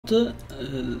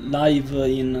live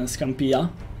in Scampia.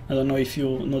 I don't know if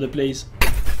you know the place.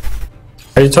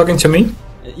 Are you talking to me?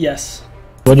 Yes.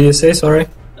 What did you say? Sorry.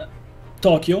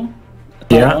 Tokyo,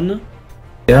 Yeah. town,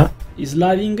 Yeah. is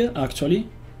living actually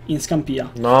in Scampia.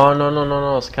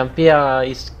 No. Scampia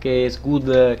is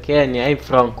good. Kenya. I'm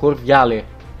from Corviale.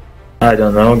 I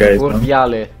don't know, guys. No.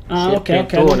 Corviale. Okay,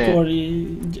 don't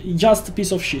worry. Just a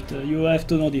piece of shit. You have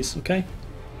to know this, okay?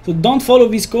 So don't follow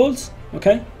these calls,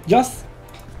 okay? Just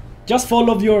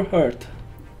follow your heart.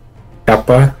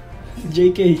 Kappa.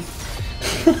 JK.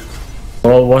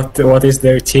 Well, what is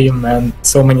their team, man?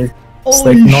 So many. It's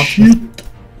Holy like not. shit!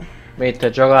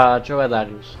 Mette, gioca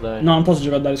Darius, dai. No, non posso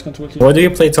giocare a Darius contro quel team. What do you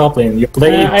play top lane? You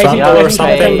play I think jungle or I'm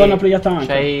something? gonna play a tank.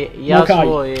 C'hai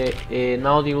Yasuo e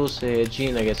Nautilus e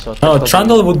Jhin che so. No,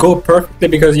 Trundle would go perfectly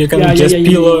because you can just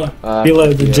peel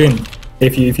the Jhin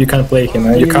if you can't play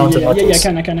him. You counter Nautilus.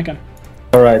 I can.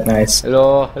 Alright, nice.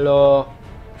 Hello.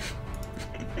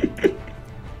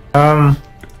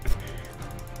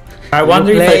 I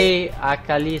wonder you if play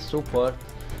Akali support.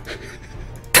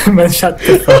 Man, shut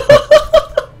the fuck up.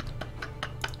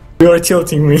 You are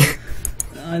tilting me.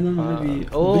 I don't know, maybe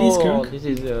Oh, Blitzcrank. this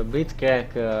is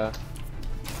Blitzcrank.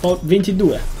 Oh,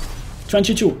 22.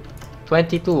 22.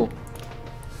 22.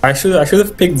 I should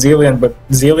have picked Zillion, but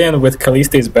Zillion with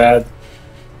Kalista is bad.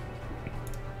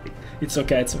 It's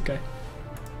okay.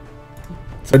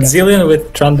 But Zillion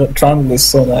with Trundle is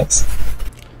so nice.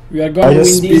 We are gonna win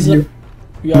this.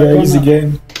 Easy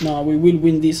game. No, we will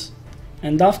win this.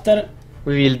 And after...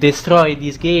 We will destroy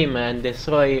this game and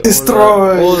destroy.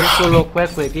 All solo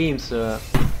Quackle games.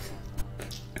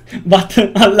 But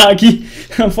unlucky.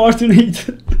 Unfortunate.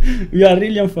 We are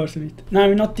really unfortunate. Now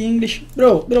we're not English.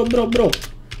 Bro. No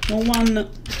one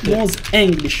knows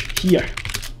English here.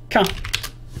 Come.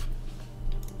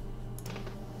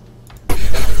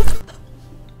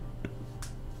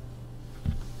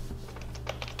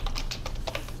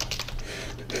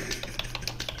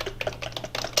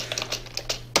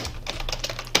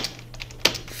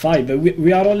 Five.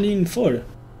 We are only in 4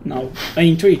 now.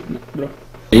 In 3, no, bro.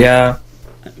 Yeah.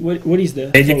 What is the?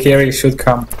 AD carry should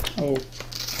come.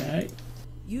 Okay.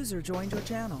 User joined your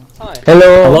channel.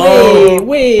 Hello. Hello.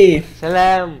 Wait.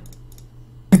 Salam.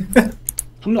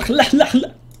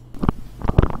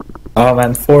 Oh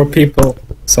man, 4 people.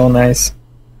 So nice.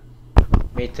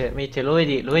 Mette, lo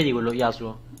vedi quello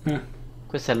Yasuo? Eh.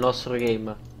 Questo è il nostro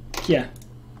game. Chi è?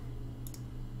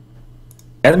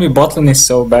 Enemy bot lane is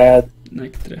so bad.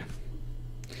 Nike 3.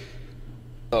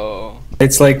 Oh.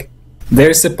 It's like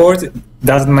their support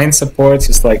doesn't mind support.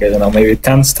 It's like, I don't know, maybe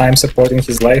 10th time support in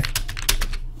his life.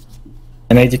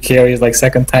 And AD carry is like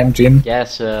 2nd time Jhin.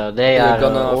 Yes, they are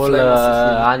all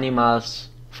animals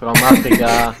from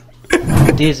Africa.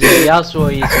 This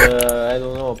Yasuo is, I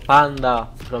don't know, panda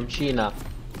from China.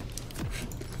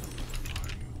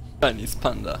 Chinese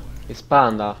panda. It's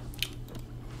panda.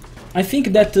 I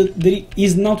think that there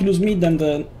is Nautilus mid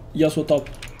and Yasuo top.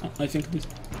 I think this.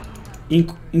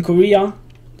 In Korea,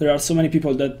 there are so many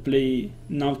people that play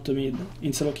Naut mid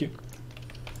in solo queue.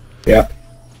 Yeah.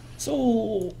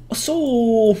 So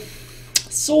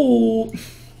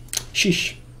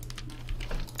shish.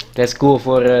 Let's go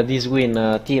for this win,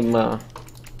 team.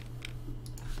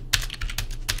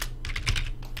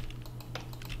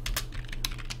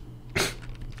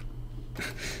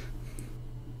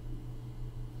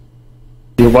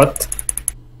 You what?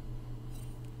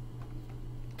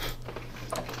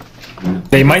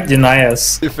 They might deny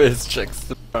us. Face checks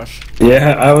the brush.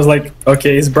 Yeah, I was like,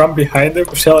 okay, is Bram behind him?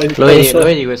 Shall I? Lo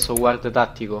vedi questo guard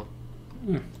tattico?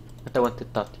 Guarda quanto è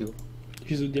tattico.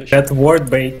 Ci 10. That ward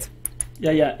bait.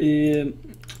 Yeah.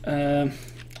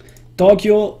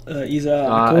 Tokyo is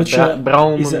a coach.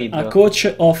 Brown Is mid. a coach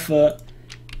of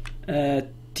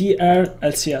TR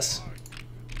LCS.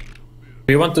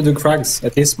 We want to do Krugs,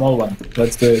 at least small one.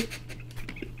 Let's do it.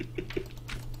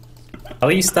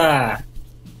 Kalista!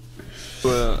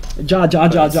 Già.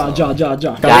 Kalista!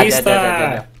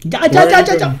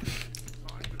 Già.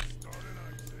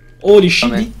 Holy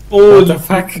shit. What the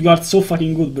fuck? You are so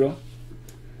fucking good, bro.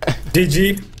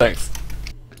 GG. Thanks.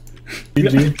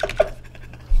 GG.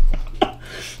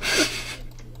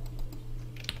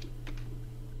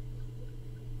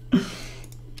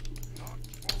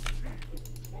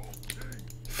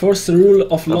 First rule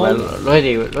of law.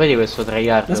 Vabbè, lo vedi questo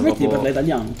tryhard? Ma smetti di proprio... parlare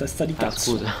italiano, testa di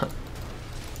cazzo. Scusa.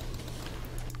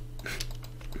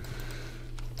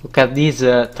 Look at this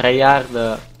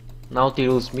tryhard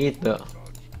Nautilus mid.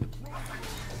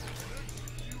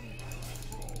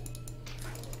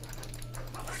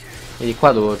 Vedi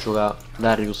qua dove gioca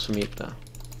Darius mid.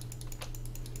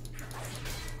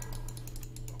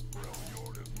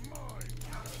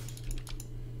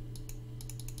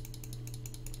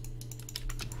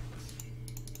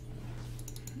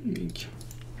 Minchia.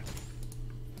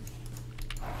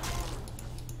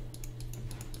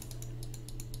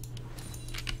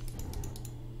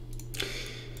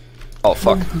 Oh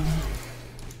fuck.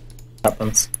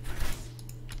 Happens.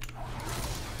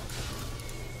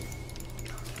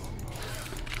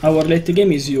 Our late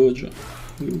game is huge.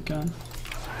 We can.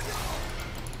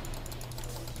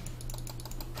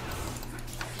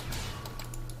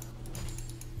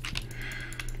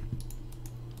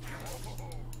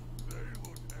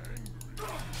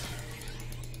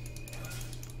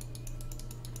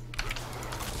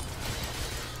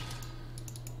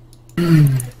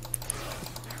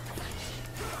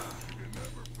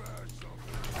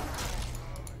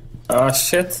 Oh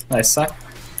shit, I suck.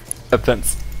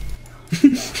 Happens.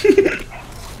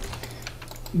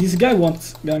 This guy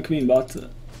wants gank me, but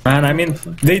Man, I mean,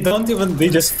 they don't even, they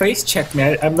just face check me.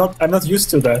 I'm not used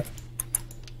to that.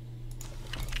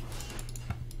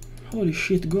 holy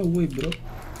shit, go away, bro.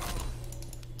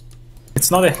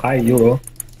 It's not a high euro.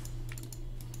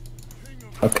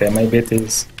 Okay, maybe it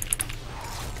is.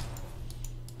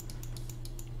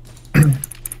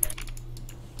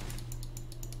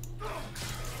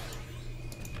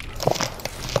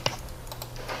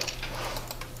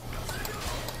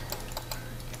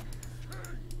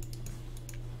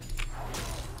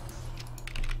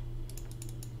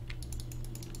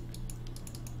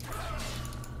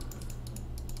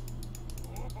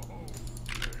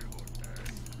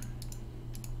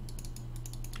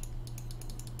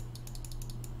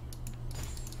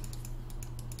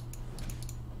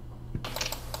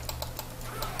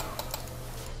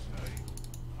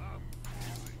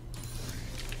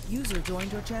 User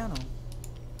joined your channel.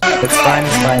 It's fine,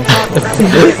 it's fine.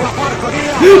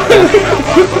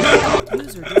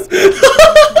 User disconnected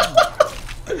from your channel.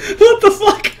 What the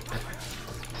fuck?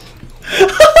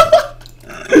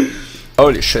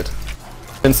 Holy shit.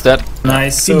 Instead,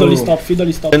 Nice. Fiddle is top, Fiddle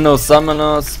is top. no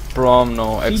summoners, prom,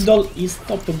 no X. Fiddle is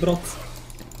top, bro.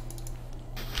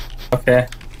 Okay.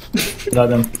 Got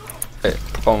him. Hey,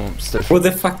 prom still. Who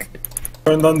the fuck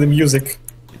turned on the music?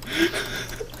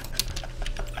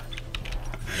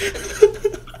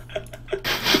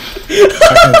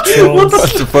 What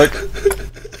the fuck?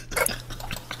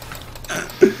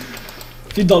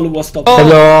 Fiddle was top.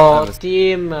 Hello,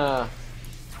 team. I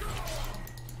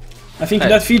think Hey.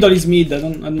 that Fiddle is mid, I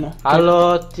don't know.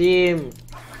 Hello, team.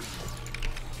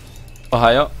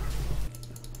 Ohio.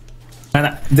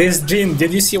 Man, this Jin,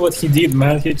 did you see what he did,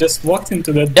 man? He just walked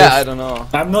into that Yeah, bush. I don't know.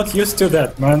 I'm not used to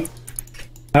that, man.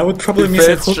 I would probably miss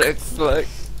a Face hook. checks like.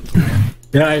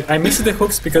 Yeah, I miss the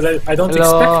hooks because I don't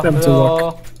Hello, expect them to walk.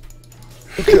 hello.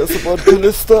 Who cares about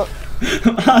Ballista?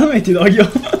 Ah, non metti d'occhio.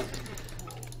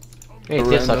 Vedi,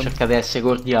 io sto cercando di essere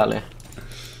cordiale.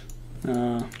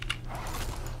 Ah.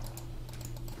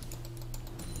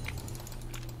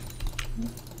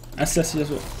 SS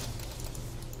Yasuo.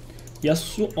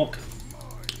 Yasuo, ok.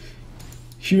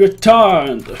 He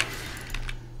returned.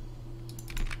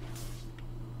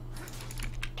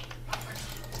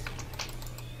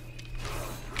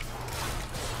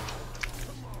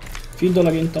 Fiddle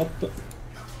la in top.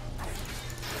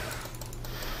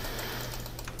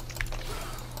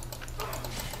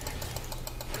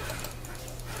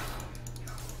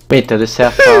 Mette, se stai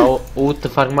a fare ult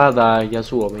farmata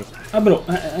Yasuo, metti. Ah bro,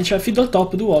 c'era Fiddle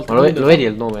top due volte. Ma lo vedi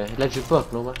il nome? Leggi il tuo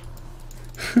nome?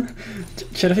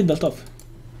 C'era Fiddle top.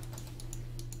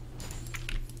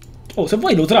 Oh, se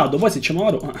vuoi lo trado, poi se c'è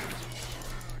Moro.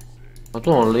 Ma tu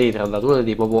non lo devi tradare, tu lo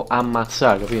devi proprio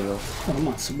ammazzare, capito? Oh,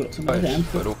 ammazzo bro, sembra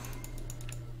tempo.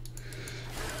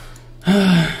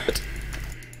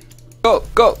 Go,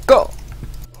 go, go!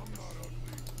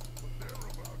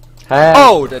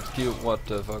 Oh, that cute. What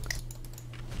the fuck?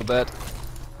 So bad.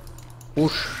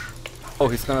 Push. Oh,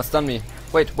 he's gonna stun me.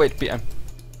 Wait, wait, PM.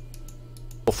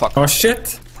 Oh fuck. Oh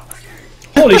shit!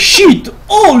 Holy shit!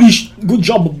 Holy good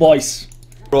job, boys!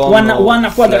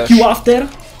 One quadra Q after.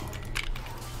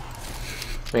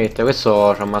 Mette,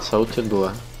 questo ci ammazza tutti e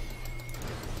due.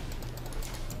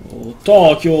 Oh,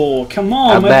 Tokyo, come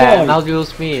on, Vabbè, my boy! Nautilus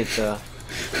Smith.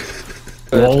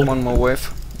 One more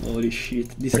wave. Holy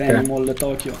shit, this Okay. animal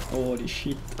Tokyo. Holy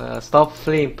shit. Stop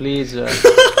flame, please.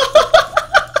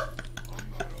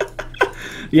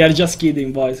 We are just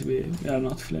kidding, boys. We are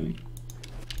not flaming.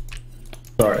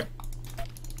 Sorry.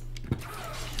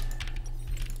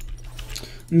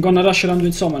 I'm gonna rush around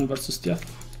with someone versus TF.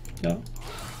 Yeah.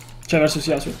 Cioè, versus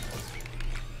Yasuo.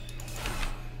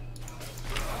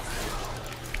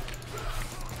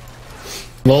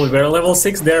 Lol, we're level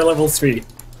 6, they're level 3.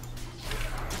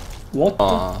 What?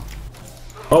 Aw.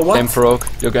 Oh, what? Game broke.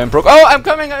 Your game broke. Oh, I'm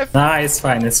coming! I've Nah, it's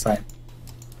fine, it's fine.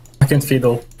 I can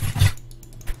fiddle.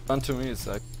 done to me, it's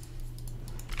like.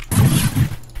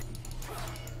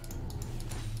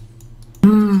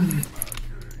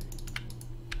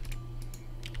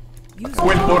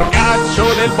 Quel porcaccio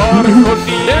del porco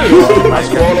Dio! Ma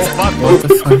solo fatto.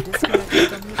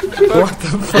 What the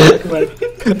fuck,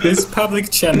 man? This public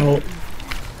channel.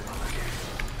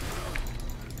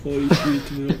 Holy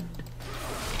shit, bro.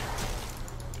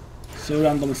 So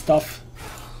random stuff.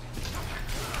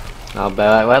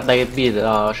 Vabbè, guarda che beat,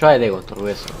 no, ce l'hai contro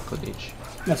questo, ecco dici.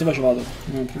 No, se poi ci vado,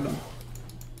 non è un problema.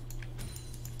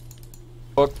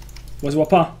 Fuck. Vuoi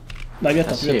swappa? Dai,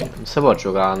 vietta, Sì, vietta. non si può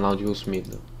giocare a Nautilus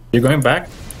Mid. You going back?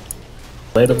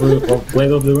 Blade of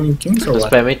the Ruined Kings or what?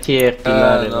 Aspetta, metti il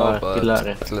killare, no, guarda, but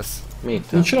killare. atlas. Metti.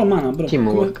 Non ce l'ho mana, bro.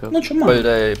 Teamwork. Non c'ho mana. But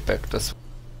I packed this.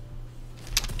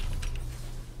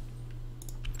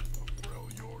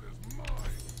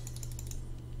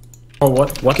 Oh,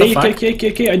 what the Okay, fuck?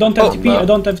 okay, I don't have Oh, TP, no. I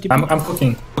don't have TP. I'm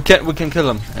cooking. We can kill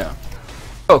him. Yeah.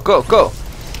 Go, go.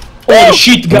 Holy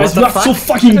shit, guys, What the you are so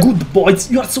fuck? fucking good, boys.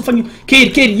 You are so fucking. Care,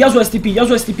 Yasuo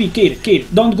STP, care.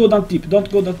 Don't go that deep,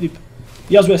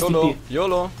 Yasuo STP.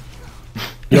 YOLO.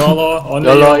 YOLO, only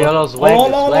YOLO, swag, Oh,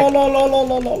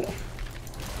 swag. lo.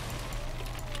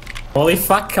 Holy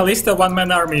fuck, Kalista,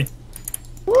 one-man army.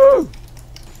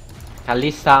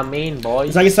 Callista main,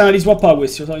 boys. Sai che stanno a riswappare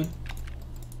questi, lo sai?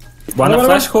 Wanna Guarda,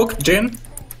 flash hook, Jin?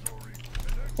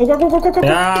 Oh, qua.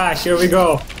 Yeah, here we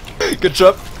go. Good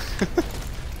job.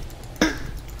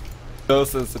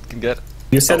 Closest it can get.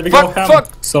 You said Oh, we fuck, go ham, fuck.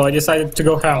 so I decided to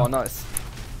go ham. Oh, nice.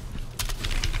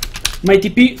 My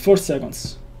TP, 4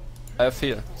 seconds. I have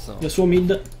fear. So. Yasuo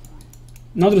mid.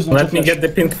 Nautilus non c'ha Let me flash. get the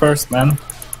pink first, man.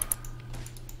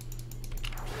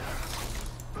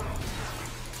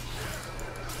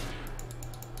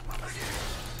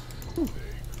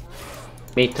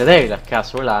 Mettetevi a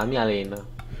caso la mia lane.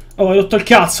 Oh, hai rotto il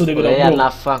cazzo, te però, Devi andare bro. a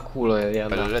fanculo, devi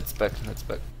andare. Let's back.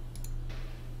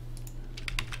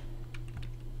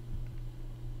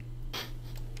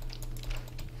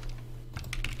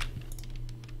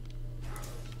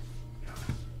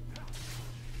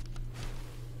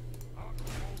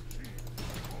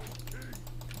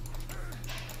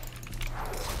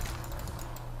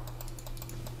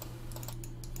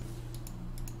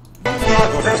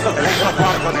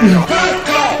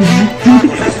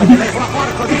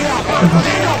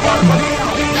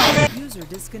 User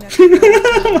disconnected.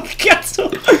 Ma che cazzo?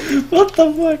 What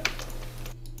the fuck?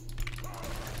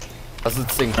 Does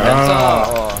it sing Penta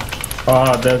or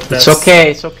Oh, that's It's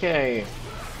okay, it's okay.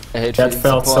 I hate that feeling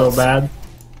felt so supports. bad.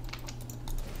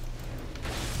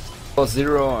 For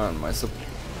 0 and my support.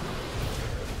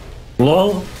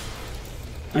 LOL.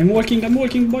 I'm walking,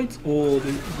 boys. Oh,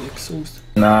 the exhaust.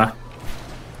 Nah.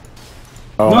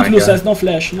 Oh my Nautilus god. has no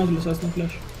flash,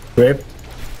 Rip.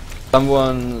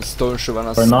 Someone stole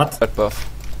Shyvana's Or not. red buff.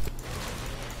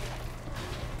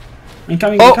 I'm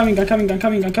coming. Oh. Same.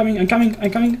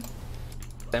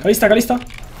 Kalista.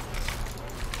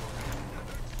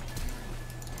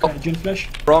 Okay, Jin flash.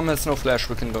 Brom has no flash,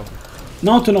 we can go.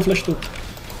 No flash too.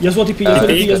 Yasuo TP,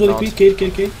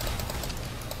 care.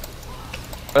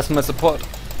 Where's my support?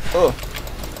 Oh.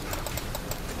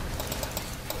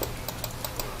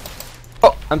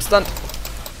 Oh, I'm stunned.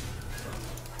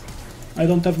 I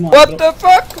don't have mana. What the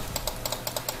fuck?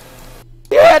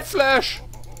 He had flash!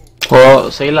 Oh,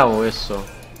 sei là questo.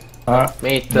 Ah,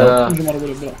 Mate, Non ci muore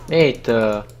quello, bro.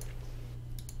 Mate.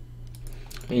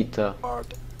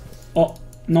 Oh,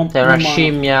 non. Sei una non mana.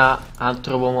 scimmia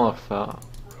antropomorfa.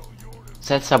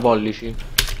 Senza pollici.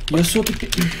 Yasuo TP.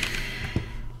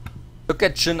 Look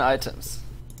at Jin items.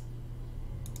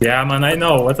 yeah, man, I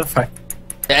know. What the fuck?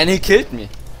 And he killed me.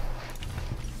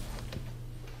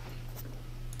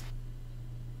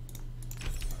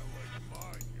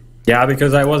 Yeah,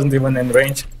 because I wasn't even in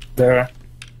range there.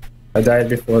 I died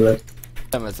before that.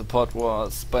 Yeah, my support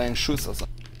was buying shoes or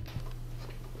something.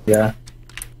 Yeah.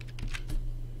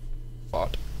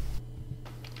 What?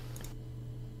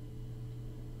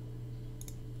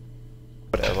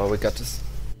 Whatever, we got this.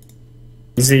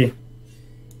 Easy.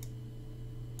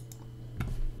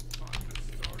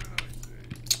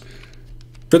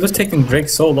 Should have taken Drake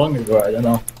so long ago, I don't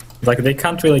know. Like, they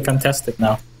can't really contest it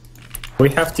now. We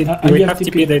have to, we have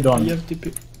TP, they don't. I have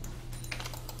TP.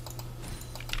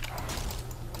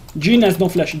 Jin has no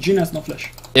flash.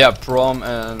 Yeah, Brom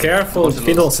and... Careful, Nautilus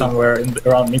fiddle too. somewhere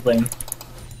around mid lane.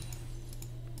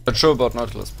 Not sure about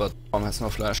Nautilus, but Brom has no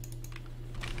flash.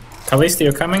 Kalista,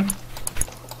 you coming?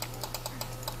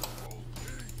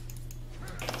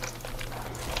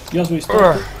 Yasuo is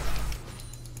top.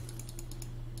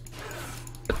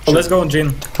 Oh, let's go,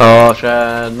 Jin. Oh,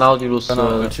 c'è Nautilus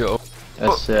No, with you.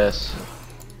 SS.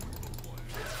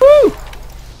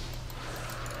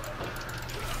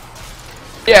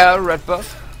 Yeah, red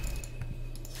buff.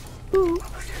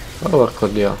 Oh, porco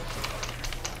dio.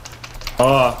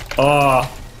 Oh,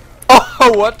 oh.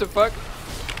 Oh, what the fuck?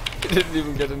 He didn't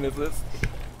even get an assist.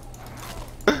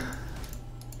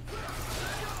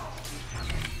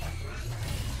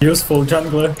 Useful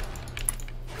jungler.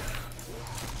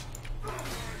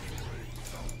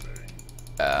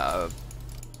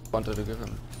 Wanted to give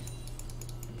him.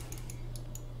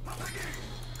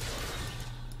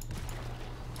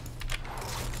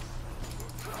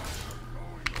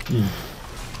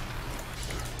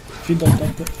 Feed on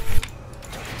top.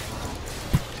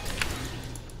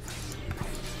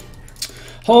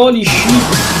 Holy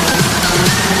shit!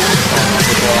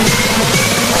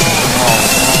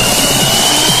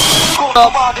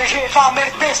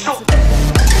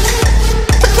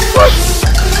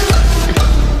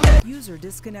 User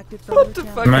disconnected from What your the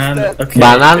channel. fuck Man, is that? okay.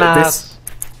 Bananas. This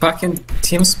fucking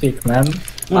TeamSpeak, man.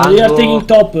 No, they are Mango. taking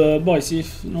top, boys,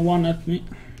 if no one at me.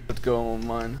 Let's go on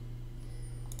mine.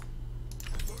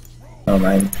 Oh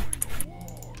man.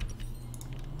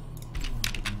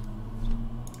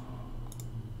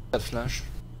 That flash.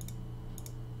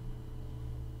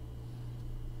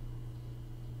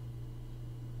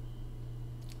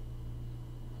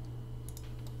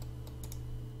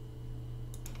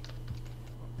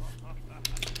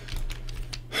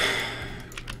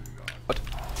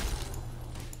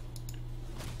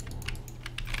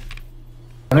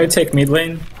 Can we take mid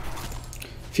lane?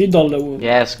 Feed all the wood.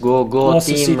 Yes, go Lost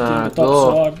the team, city, the top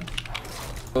go. sword.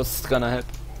 Ghost's gonna hit.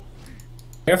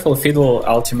 Careful, Fiddle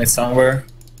ultimate somewhere.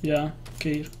 Yeah,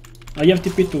 okay. I have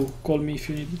TP too, call me if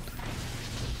you need it.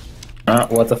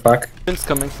 What the fuck? Jin's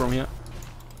coming from here.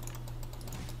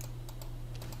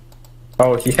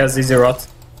 Oh, he has easy rot.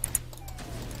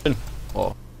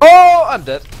 Oh. Oh, I'm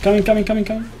dead. Coming, coming, coming,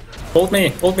 coming. Hold me,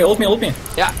 hold me, hold me, hold me.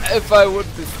 Yeah, if I would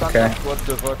be stunned, Okay. what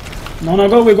the fuck? No, no,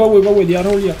 go, we go, we go, we are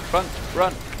all here. Run,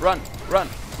 run, run, run,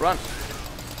 run.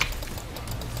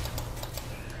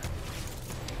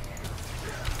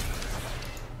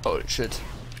 Holy shit.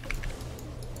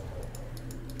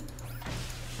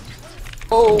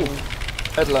 Oh!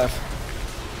 At life.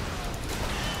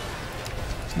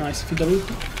 Nice, feed the ult.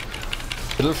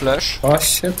 Little flash. Oh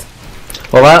shit.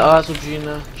 Oh, va su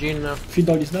Jin. Feed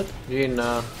all is dead.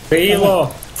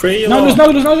 Freelo! Freelo! Nautilus,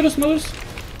 Nautilus, Nautilus, Nautilus.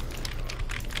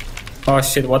 Oh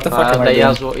shit, what the fuck am Guarda,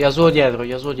 I doing? Yasuo dietro,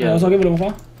 Lo so che volevo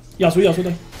fare. Yasuo,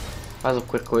 dai. Va su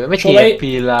quel coglione. Metti C'ho lei...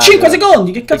 pila. 5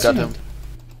 secondi, che cazzo Got è? him.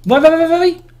 Vai, vai, vai, vai,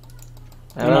 vai.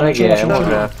 Non è ce l'ho, che ce l'ho, ce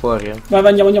l'ho. è fuori. Vai, vai,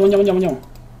 andiamo, andiamo, andiamo, andiamo.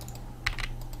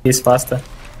 He's faster.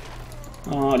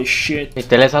 Holy shit. E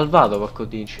te l'hai salvato, porco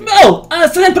dici. Oh, sta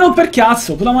sempre non per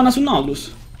cazzo, con la mana su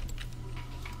Nautilus.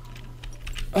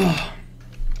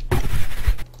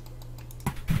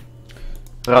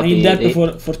 Però I need that ti...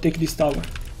 for take this tower.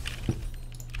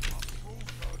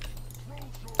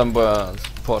 Somewhere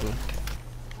portal.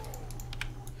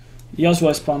 Yasuo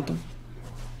è spanto.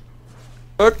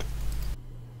 Fuck.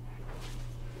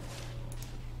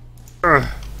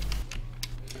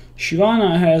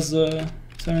 Shyvana has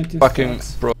 17 Fucking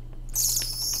stacks. bro.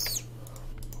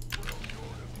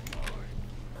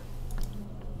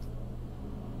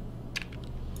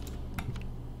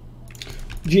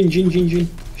 Jin.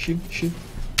 Shiv.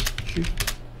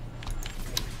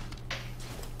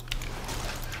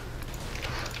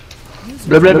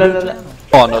 Bla bla bla bla.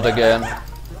 Oh, not again.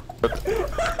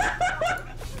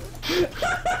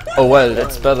 Oh well,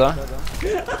 that's better.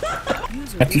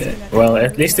 Well,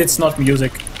 at least it's not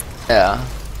music. Yeah.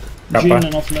 Jin Kappa.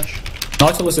 and no flash.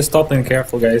 Nautilus is top lane,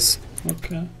 careful guys.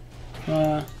 Okay.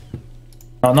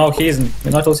 Oh no, he isn't.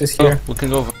 Nautilus is Oh, here. we can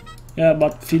go. Yeah,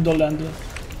 but Fiddle and...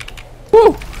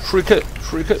 Woo! Free kill,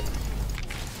 free kill.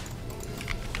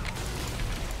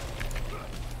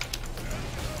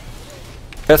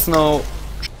 There's no.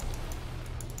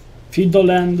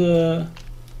 Fiddle and...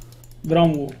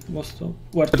 Brownwood was top.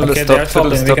 Where top? Fiddle Okay, is they are top, top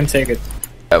Fiddle is lane, we top. can take it.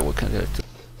 Yeah, we can get it.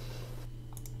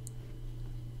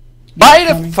 Why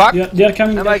the Coming. fuck They are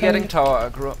coming. am they are I getting coming. tower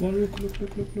aggro? Oh, look.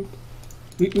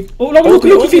 Oh, look,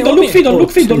 Fiddle.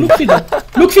 Look,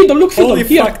 Fiddle. Holy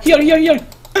Here, fuck. here.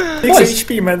 6 Boys.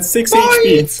 HP, man, 6 Boys,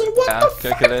 HP. what Yeah, the fuck?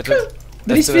 calculated.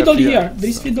 There is Fiddle here. There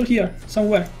is Fiddle here,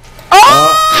 somewhere.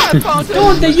 I found it!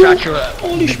 Oh, the you!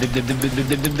 Holy shit!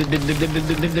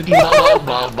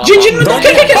 Jin,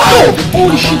 okay. Oh,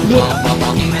 holy shit, bro.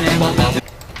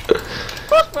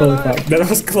 Oh fuck, that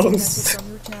was close. From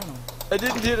your channel. I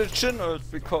didn't hear the chin ult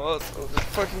because of the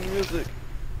fucking music.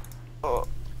 Oh.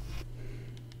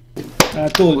 I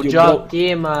told Good you, job, bro.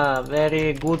 team.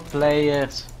 Very good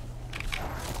players.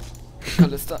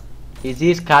 Kalista. Is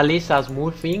this Kalista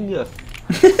smurfing?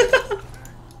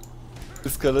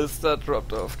 This Kalista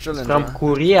dropped off From Challenger.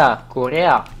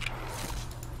 Korea.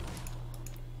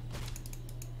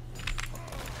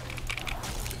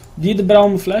 Did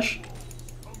Braum flash?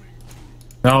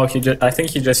 No, I think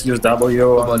he just used W.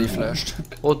 Nobody flashed.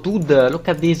 Oh dude, look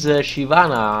at this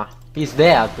Shivana. He's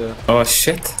dead. Oh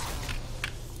shit.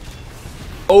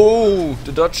 Oh,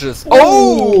 the dodges.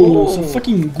 Oh, so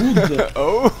fucking good.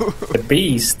 Oh. The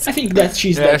beast. I think that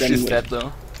she's Yeah, dead she's anyway. dead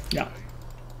though. Yeah.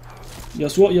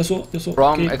 Yasuo.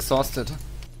 Rom Okay. exhausted.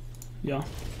 Yeah.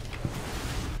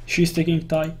 She's taking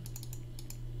tie.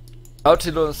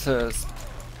 Nautilus has.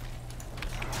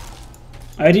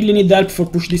 I really need help for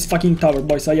push this fucking tower,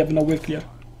 boys. I have nowhere clear.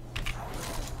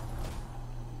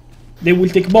 They will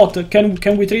take bot.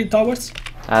 Can we trade towers?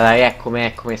 Ah dai,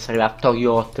 eccomi, sta arrivando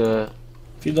Toyot.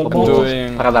 Fiddle I'm bot.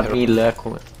 doing. Spara da 1000,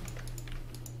 eccomi.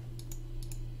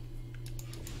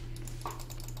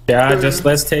 Yeah, just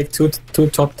let's take two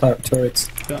top turrets.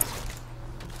 Yeah.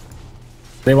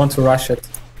 They want to rush it.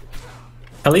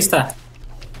 Kalista.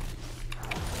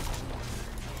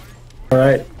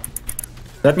 Alright.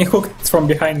 Let me hook it from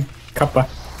behind Kappa.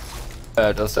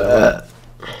 Does it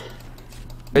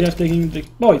They are taking the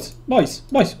boys. Why are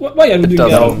you doing that,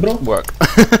 doesn't bro? work.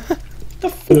 The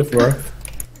Could fuck? have worked.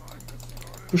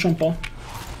 Push un po'.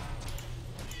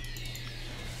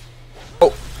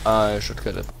 Oh, I should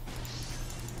get it.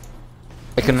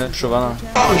 I can hit Giovanna.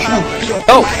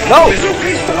 Oh, no!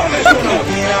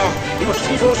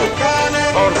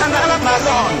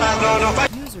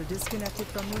 User disconnected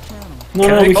from your channel.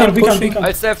 No, we can't.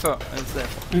 I'll save her. I'll save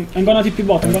her. I'm gonna TP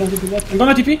bot. I'm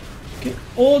gonna TP. Okay.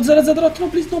 Oh, ZZ rot. No,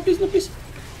 please.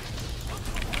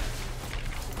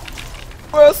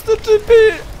 Where's the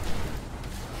TP?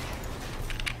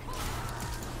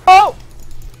 Oh!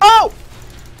 Oh!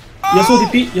 Yasuo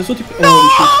TP. Holy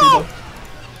shit,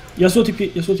 Yasuo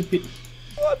TP.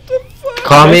 What the fuck?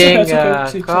 Coming, It's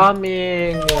okay.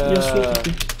 coming. Yasuo TP.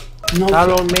 No.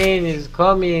 Talon main is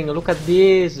coming. Look at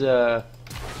this.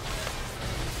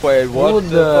 Wait, what Good.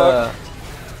 the fuck?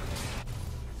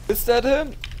 Is that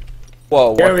him?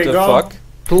 Whoa, Here what we the go. fuck?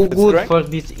 Too It's good great. for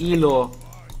this elo.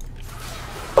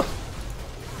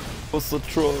 What's the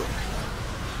troll?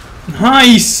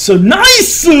 Nice,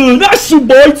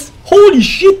 boys. Holy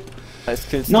shit. Nice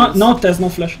kills. No test, no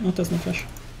flash.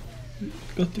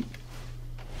 Got it.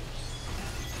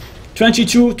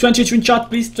 22 in chat,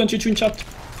 please. 22 in chat.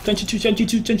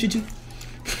 22.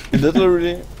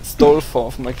 Literally stole 4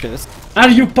 of my kills. Are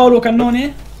you Paolo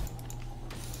Cannone?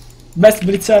 Best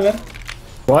blitz ever.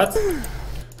 What?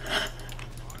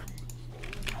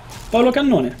 Paolo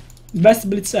Cannone. Best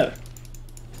blitz ever.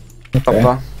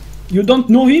 Papa. You don't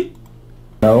know him?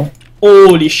 No.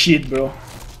 Holy shit, bro.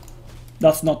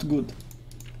 That's not good.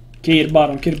 Care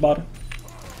Baron.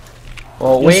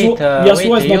 Oh wait, Yasuo is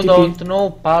wait, you not don't know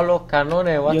Paolo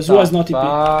Cannone, what Yasuo is the not TP.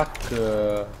 fuck?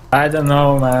 I don't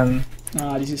know, man.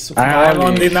 Ah, this is so I'm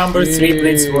on the number 3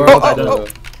 Blitz world. I don't know.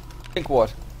 Think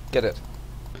what? Get it.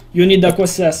 You need a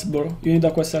QSS, bro.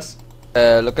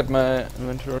 Look at my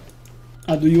inventory.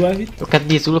 Ah, do you have it? Look at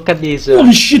this.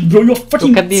 Holy shit, bro. You're fucking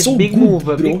Look at this so big good, move,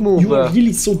 bro. big move. You are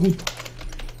really so good.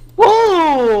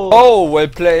 Whoa! Oh, well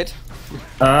played.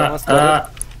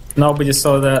 Nobody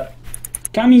saw that.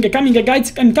 Coming,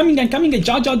 guys. I'm coming. Ja.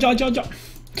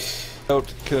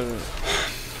 Don't kill.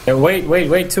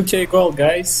 Wait, 2k gold,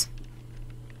 guys.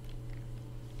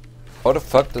 How the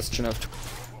fuck does Jin have to...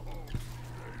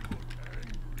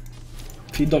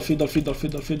 Fiddle.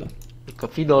 Fiddle.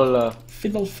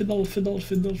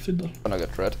 Gonna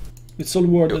get red. It's all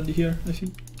worded here, I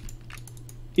think.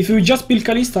 If we just build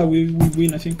Kalista, we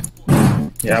win, I think.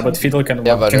 Yeah, but Fiddle can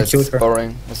Yeah, but kill it's her.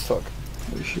 boring as fuck.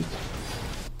 Holy shit.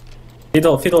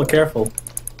 Fiddle, careful.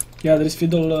 Yeah, there is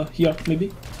Fiddle here,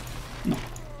 maybe? No.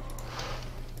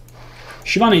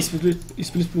 Shivana is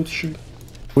split pushing.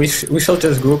 We shall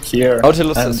just group here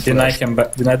Nautilus and is deny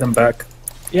flashed. them back.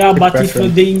 Yeah, Big but pressure.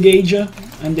 if they engage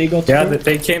and they got Yeah, through,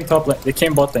 they came top lane. They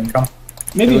came bot lane. Come.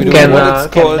 maybe We we do Can, what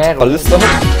it's can called. barrel. Ballista.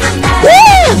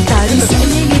 Cantare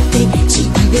insieme lettere, ci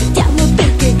divertiamo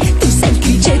perché tu sei il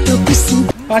criceto più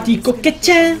simpatico. Fatico che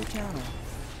c'è.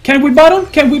 Can we baron?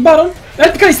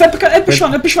 Help Kalista, help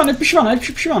Shivana.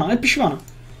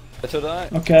 Better die.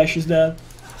 Okay, she's dead.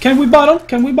 Can we baron?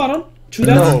 Two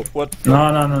dead? No, what? No.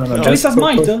 Kalista's Just go,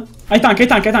 might. go. I tank,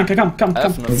 come. I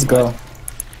have no Let's go.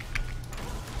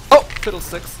 Oh,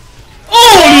 fiddlesticks.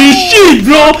 Holy shit,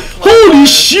 bro! Holy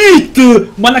shit!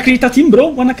 Wanna create a team,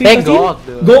 bro? Thank God.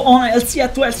 Go on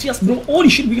LCS to LCS, bro. Holy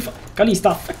shit,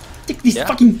 Kalista, take this Yeah.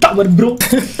 fucking tower, bro.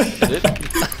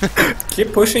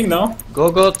 Keep pushing now.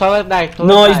 Go, tower dive,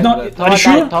 No, it's not- are you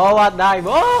sure? Tower dive,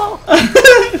 oh!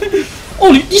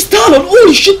 Holy, this Talon,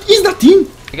 holy shit, is that him?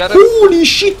 You got it. Holy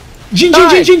shit! Jin. Die,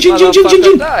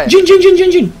 motherfucker, die.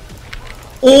 Jin.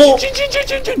 Oh!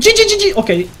 GG!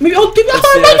 Okay, maybe oh,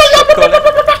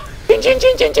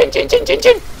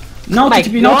 now my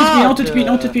TP, now TP, now God. TP,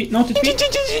 now TP, now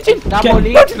TP. Double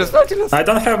Okay. it. I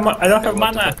don't have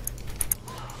mana.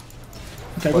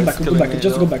 Okay, go back,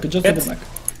 just go back, just go Get. back.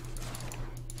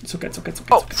 It's okay, it's okay, it's okay.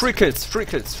 Oh, free kills, free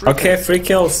kills, free Okay, kills. 3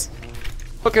 kills.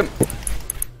 Fuck him.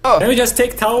 Let me just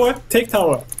take tower. Take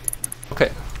tower. Okay.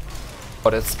 Oh,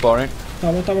 that's boring.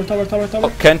 Tower.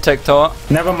 Oh, can't take tower.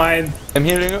 Never mind. I'm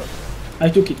healing you. I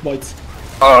took it, boys.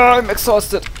 Oh, I'm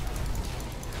exhausted.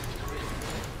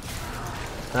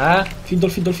 Huh?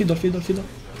 Fiddle.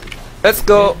 Let's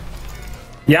go.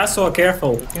 Yasuo,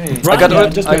 careful. Okay. Run. I got Yeah,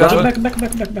 ult, just I got ult. back.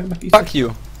 It's Fuck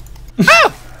you.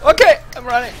 Ah! Okay, I'm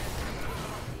running.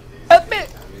 Help me. I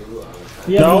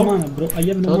have No. no mana, bro. I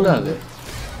have no Don't mana. have Bro. it.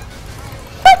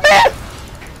 Help me.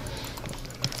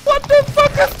 What the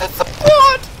fuck is this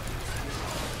support?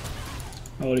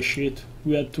 Holy shit.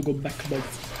 We had to go back, boys.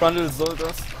 Rundle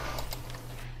soldiers.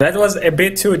 That was a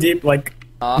bit too deep. Like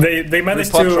they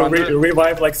managed to report Rundle.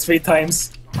 revive like 3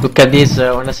 times. Look at this,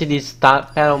 wanna see this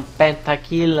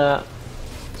pentakill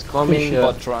it's coming,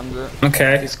 Bot Rundle.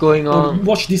 Okay. it's going on.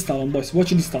 Watch this tower, boys.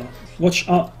 Watch this tower. Watch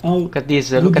how Look at this,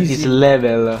 good look at is this he?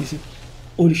 level. Is it?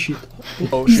 Holy shit.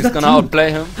 Oh, Is she's that gonna him?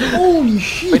 outplay him. Holy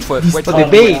shit. Wait for it, This wait for tower,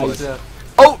 The it. guys. bait!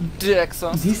 Oh, the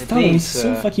exhaust. This The tower is bait,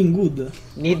 so fucking good.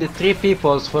 Need 3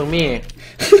 peoples for me.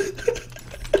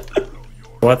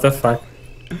 What the fuck?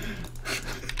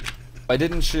 Why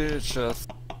didn't she just...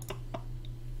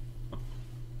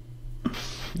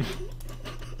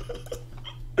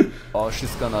 Oh,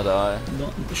 she's gonna die. No,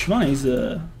 Shivana is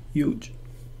huge.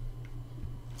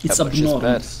 It's Yeah, but she's abnormal.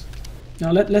 bad.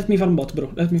 Now let me farm bot, bro.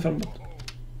 Let me farm bot.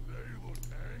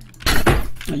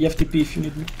 You have TP if you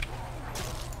need me.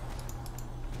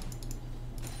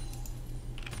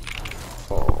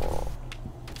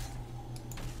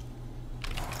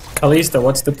 Kalista,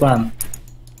 what's the plan?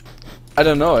 I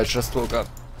don't know, I just woke up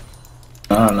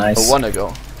Oh, nice. a one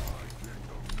ago.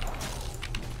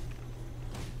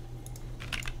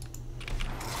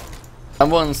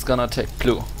 Someone's gonna take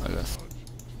blue, I guess.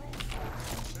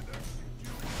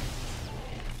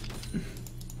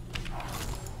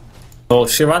 Well,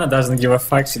 Shyvana doesn't give a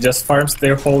fuck. She just farms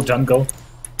their whole jungle.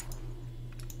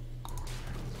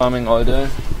 Farming all day.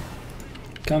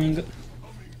 Coming.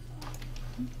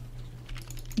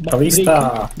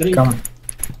 Kalista, Drake. come.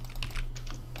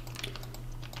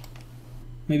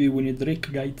 Maybe we need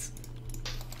Drake, guys.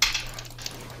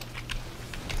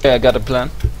 Okay, I got a plan.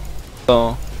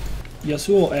 So,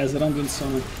 Yasuo has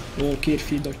Randall. Oh, care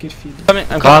feeder. I'm coming.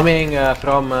 Coming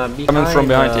from behind. Coming from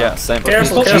behind, yeah, same.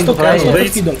 Careful, Team careful, player. careful. Stop at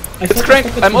Wait. fiddle. It's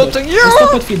crank, I'm ulting you! I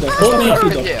stop at fiddle. I stop at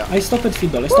fiddle. Yeah. I stop at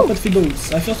fiddle. I stop at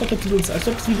fiddles. I stop at fiddles. I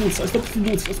stop at fiddles. I stop at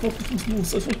fiddles. I stop at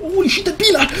fiddles. I stop. Holy shit, the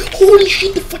pillar! Holy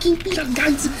shit, the fucking pillar,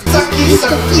 guys! I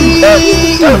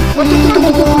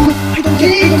don't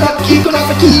get.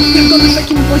 I'm gonna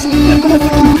fucking boys. I'm gonna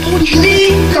fucking. Holy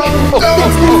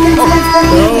shit!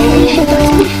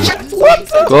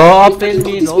 Go open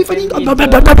me, open me.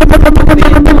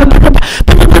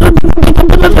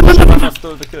 Shyvana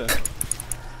stole the kill.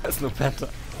 That's no better.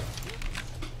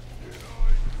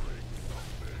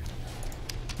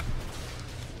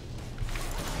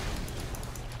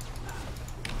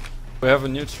 We have a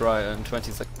new try in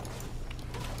 20 seconds.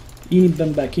 Inhib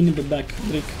them back,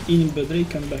 Drake. Inhib Drake,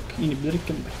 come back.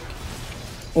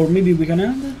 Or maybe we can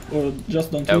end, or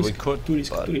just don't Yeah, risk. we could, To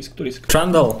risk.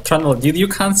 Trundle, did you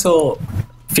cancel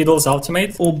Fiddle's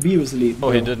ultimate? Obviously.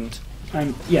 Oh, he bro. didn't.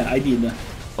 I did.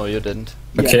 Oh, you didn't.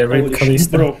 Okay, read holy shit,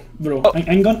 Kalista. bro.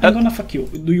 I'm gonna fuck you.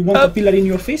 Do you want a pillar in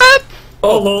your face?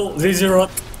 Oh lol, Z0.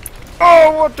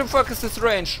 Oh, what the fuck is this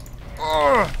range?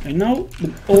 Oh, And now,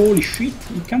 holy shit,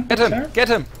 you can't get touch him, her. get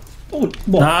him. Oh,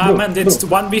 Nah, man, it's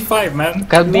 1v5, man.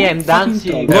 Look at me, I'm Don't fucking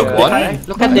dancing. throw. Look what? behind.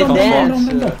 Look at the No.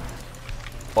 dance.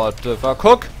 What the fuck?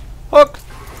 Hook! Hook!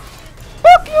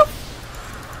 Hook you!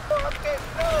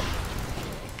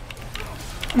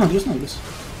 No, Nautilus.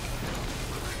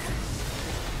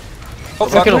 Oh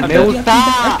fuck, Perché non I'm mi dead. ulta?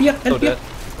 Help here. So dead.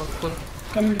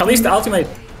 Coming. Kalista ultimate.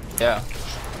 Yeah.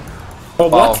 Oh,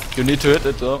 Wow, what? you need to hit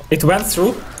it though. It went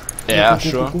through? Yeah, Cucù,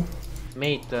 sure. cucù.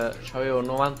 Mate, c'avevo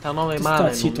 99 mana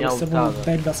e Sta non mi zitto, ha che sei proprio ultato.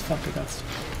 bad as fuck, cazzo.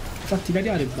 Fatti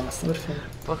cagare e basta, per favore.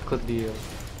 Porco dio.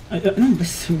 Non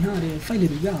bestemmiare, fai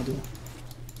l'educato.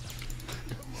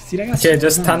 Sti ragazzi. Okay,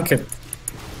 just no. tank it.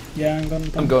 Yeah, I'm gonna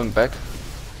I'm tank. going back.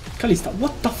 Kalista,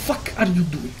 what the fuck are you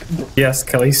doing, bro? Yes,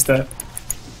 Kalista.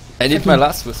 I need my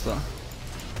last whisper.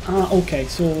 Ah, okay,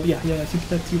 so yeah, I think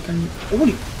that you can.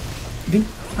 Holy,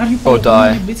 are you? Oh,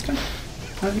 die. Blitzcrank?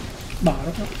 Are you?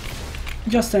 Baro.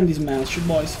 Just end this match,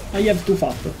 boys. I have 2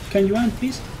 FAP. Can you end,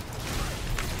 please?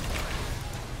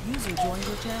 User joined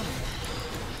your channel.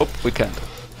 Oh, we can't.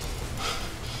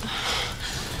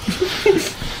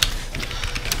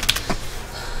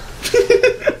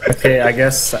 Okay, I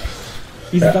guess.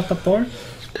 Is that a porn?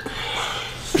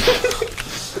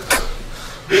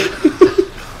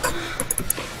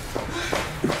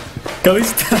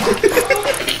 Kalista.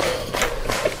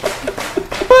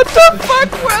 What the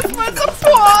fuck? Where's my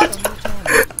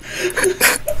support?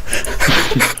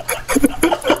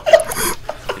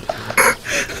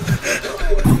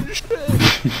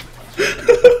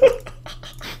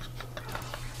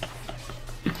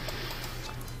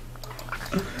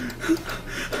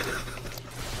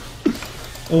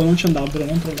 Oh, non ci andava, bro,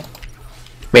 non trova.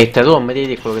 Aspetta, tu non mi devi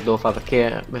dire quello che devo fare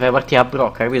perché mi fai partire a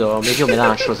brocca, capito? Io me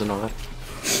lascio se no.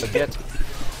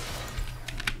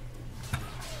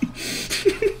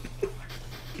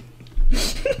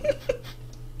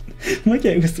 Ma chi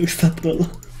è questo che sta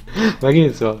trollo? Ma che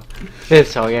ne so?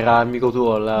 Pensavo che era amico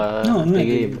tuo la... No, non è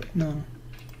che- che... No.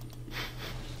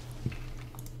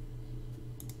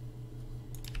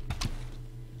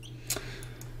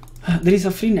 There is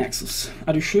a free Nexus.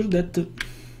 Are you sure that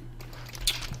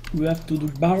we have to do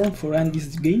Baron for end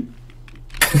this game?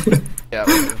 Yeah,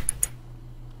 we do.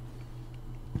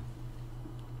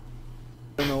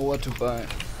 I don't know what to buy.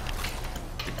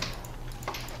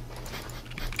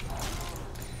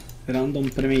 Random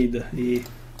pre-made di...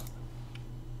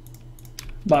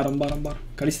 Baron.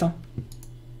 Kalista?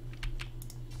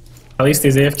 Kalista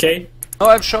is AFK. Oh,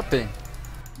 I'm shopping.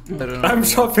 I don't know. I'm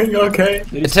shopping, okay.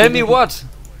 There is Tell me still- what?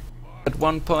 At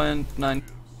 1.9.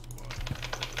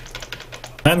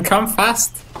 Man, come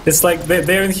fast. It's like their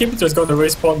inhibitors gonna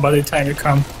respawn by the time you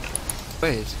come.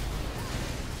 Wait.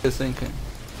 You're thinking.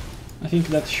 I think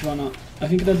that Shivana... I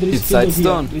think that there is It's Fiddle here.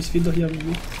 Sidestone. There is Fiddle here with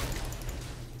me.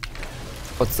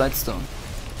 What's Sidestone?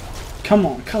 Come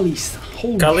on, Kalista.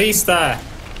 Holy Kalista!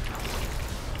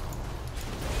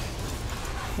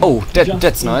 Oh, Just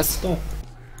that's don't nice. Stop.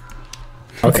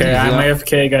 Okay, I'm Yeah.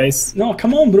 AFK, guys. No,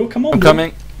 come on, bro. Come on, I'm bro.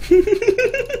 coming.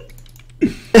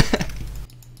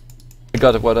 I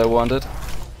got what I wanted.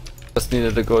 Just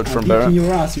needed a gold from Deep in Baron.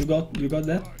 your ass. You got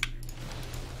that?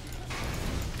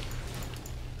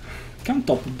 Come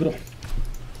top, bro.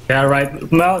 Yeah,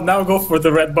 right. Now go for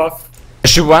the red buff.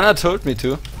 Shyvana told me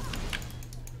to.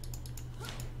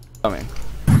 Coming.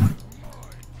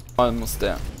 Almost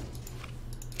there.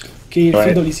 Okay, Right.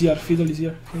 Fiddle is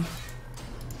here. Okay.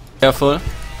 Careful.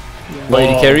 Yeah.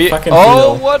 Lady Oh, carry. fucking Oh,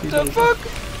 Fiddle. what the fuck?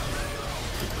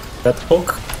 That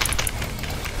hook.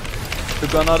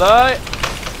 You're gonna die.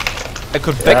 I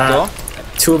could backdoor.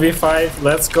 2v5.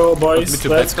 Let's go, boys. Want me to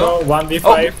Let's go. backdoor?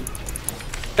 1v5.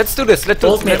 Let's do this. Let's do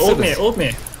Ult me, this. ult me, ult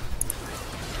me.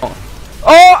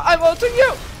 Oh, I'm ulting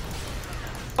you.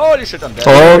 Holy shit, I'm dead.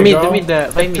 Oh, we mid, go. mid,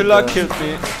 vai mid. Killer killed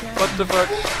me. What the fuck?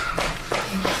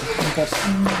 Non posso.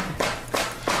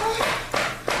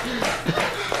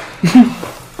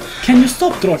 Can you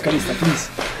stop troll, Kalista, please?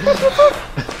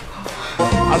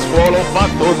 A scuola ho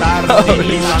fatto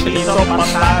tardi, anni so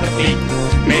bastardi.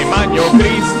 Me magno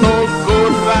Cristo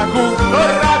con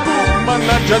ragù,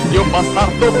 mannaggia Dio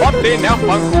bastardo, vattene a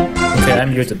fanculo. Okay, I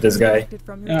muted this guy.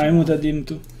 From your Yeah, I muted him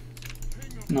too.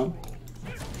 No.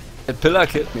 The pillar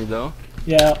killed me though.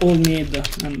 Yeah, all mid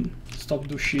and stop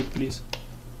do shit, please.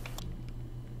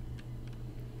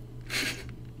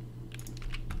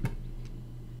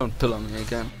 Don't pillar me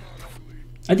again.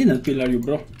 I didn't pillar you,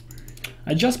 bro.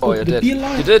 I just Oh, put you the did.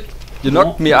 pillar. You did. You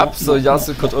knocked me no, up so no, Yasu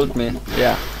no, could ult me.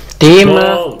 Yeah. Team.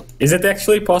 Lol. Is it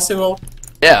actually possible?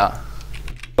 Yeah.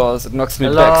 Because it knocks me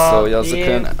Hello, back so Yasu team.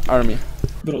 can army.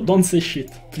 Bro, don't say shit,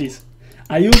 please.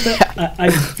 I used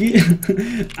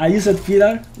I used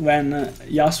pillar when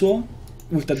Yasuo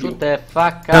ulted Shoot you. the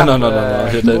fuck No, up. no, no, no,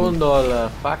 you didn't. Bundle,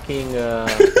 fucking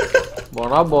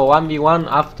Bonobo 1v1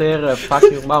 after fuck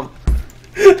your mom.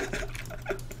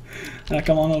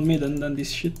 Come on, all mid and then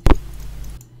this shit.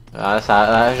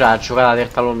 Già, giocata la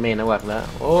terza main, guarda.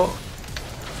 Oh,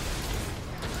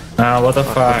 Ah, what the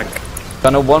fuck?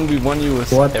 Gonna 1v1 you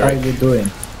with What are Eric. you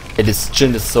doing? It is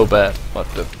Jin is so bad. What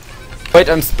the? Wait,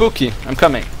 I'm spooky. I'm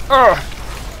coming. Urgh.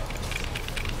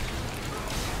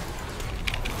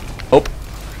 Oh.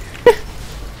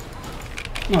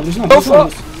 No, there's not. Go There's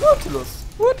not. for Nautilus.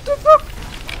 What the fuck?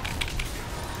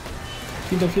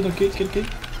 Fiddle, kill.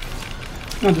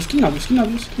 Nautius, kill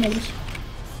Nautius.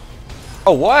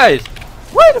 Oh, why?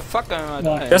 Why the fuck am I Why?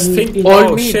 dying? Just think. in- Oh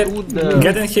all mid, shit! dude.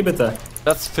 Get inhibitor.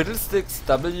 Does Fiddlesticks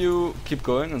W keep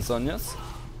going in Sonya's?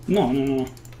 No.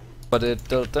 But it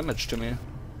dealt damage to me.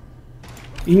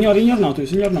 Ignore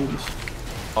Nautius.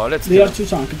 Oh, let's They kill are him. too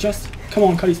sunk. Just come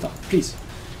on, Kalista, please.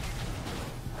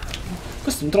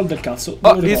 Questo è un troll del cazzo.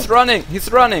 Oh, devo he's rivolare.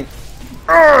 running.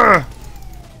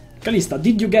 Calista,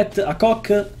 did you get a cock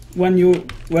when you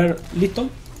were little?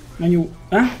 When you...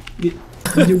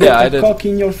 Did you get I a did. cock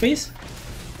in your face?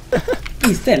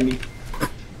 Please tell me.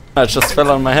 I just fell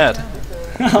on my head.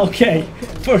 Okay,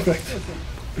 perfect.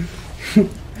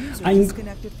 User I'm-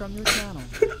 disconnected from your channel.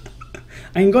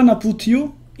 I'm gonna put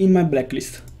you in my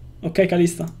blacklist. Okay,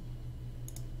 Calista?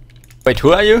 Wait,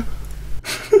 who are you?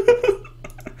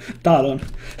 Talon.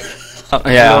 Oh,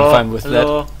 yeah, Hello, I'm fine with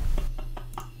hello.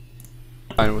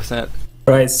 that. Fine with that.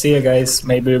 Right, see you guys.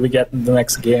 Maybe we get in the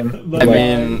next game. I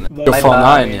mean, you're bye,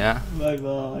 4-9, yeah. bye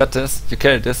bye. Got this. You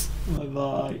carried this. Bye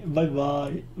bye. Bye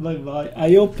bye. Bye bye.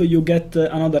 I hope you get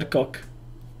another cock,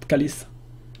 Calista.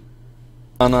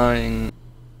 Honoring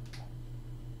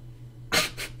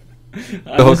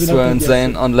the hooks were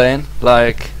insane on lane,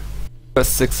 like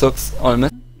first 6 hooks all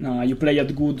mid. No, you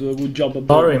played good job.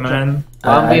 Sorry, man.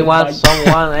 1v1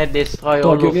 someone and destroy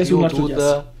all Tokyo, of che you, sul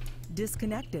dude.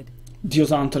 Disconnected. Dio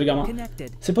santo, raga, ma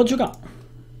Connected. se può giocare.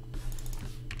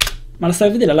 Ma la stai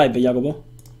a vedere la live, Jacopo?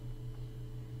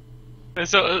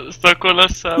 Sto con la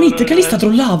Saura. Mitte, Calista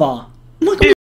trollava! Ma come